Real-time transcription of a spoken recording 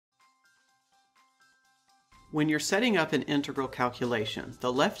When you're setting up an integral calculation,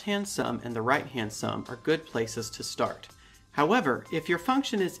 the left-hand sum and the right-hand sum are good places to start. However, if your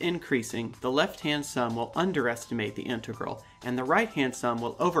function is increasing, the left-hand sum will underestimate the integral, and the right-hand sum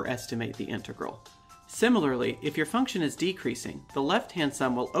will overestimate the integral. Similarly, if your function is decreasing, the left-hand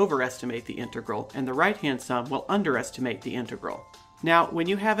sum will overestimate the integral, and the right-hand sum will underestimate the integral. Now, when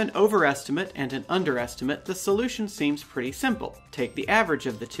you have an overestimate and an underestimate, the solution seems pretty simple. Take the average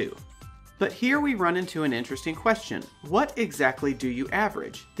of the two. But here we run into an interesting question. What exactly do you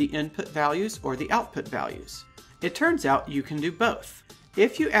average? The input values or the output values? It turns out you can do both.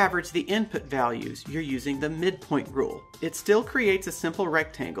 If you average the input values, you're using the midpoint rule. It still creates a simple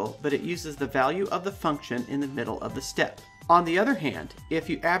rectangle, but it uses the value of the function in the middle of the step. On the other hand, if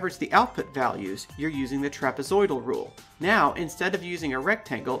you average the output values, you're using the trapezoidal rule. Now, instead of using a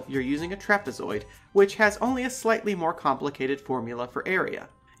rectangle, you're using a trapezoid, which has only a slightly more complicated formula for area.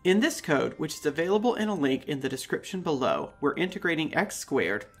 In this code, which is available in a link in the description below, we're integrating x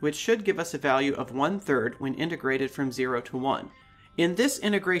squared, which should give us a value of 1/3 when integrated from 0 to 1. In this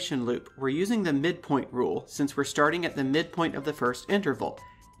integration loop, we're using the midpoint rule since we're starting at the midpoint of the first interval.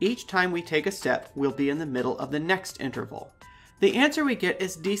 Each time we take a step, we'll be in the middle of the next interval. The answer we get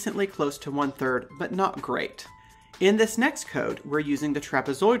is decently close to 1/3, but not great. In this next code, we're using the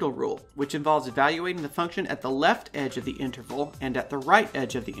trapezoidal rule, which involves evaluating the function at the left edge of the interval and at the right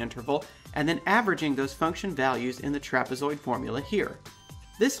edge of the interval, and then averaging those function values in the trapezoid formula here.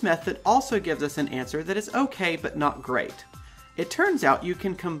 This method also gives us an answer that is okay, but not great. It turns out you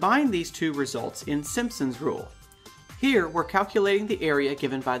can combine these two results in Simpson's rule. Here, we're calculating the area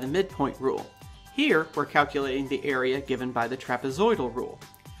given by the midpoint rule. Here, we're calculating the area given by the trapezoidal rule.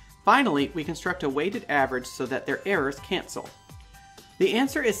 Finally, we construct a weighted average so that their errors cancel. The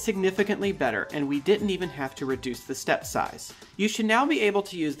answer is significantly better, and we didn't even have to reduce the step size. You should now be able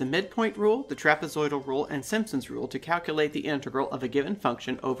to use the midpoint rule, the trapezoidal rule, and Simpson's rule to calculate the integral of a given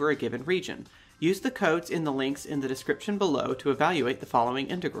function over a given region. Use the codes in the links in the description below to evaluate the following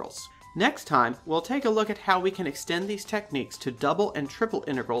integrals. Next time, we'll take a look at how we can extend these techniques to double and triple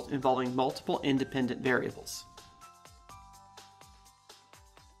integrals involving multiple independent variables.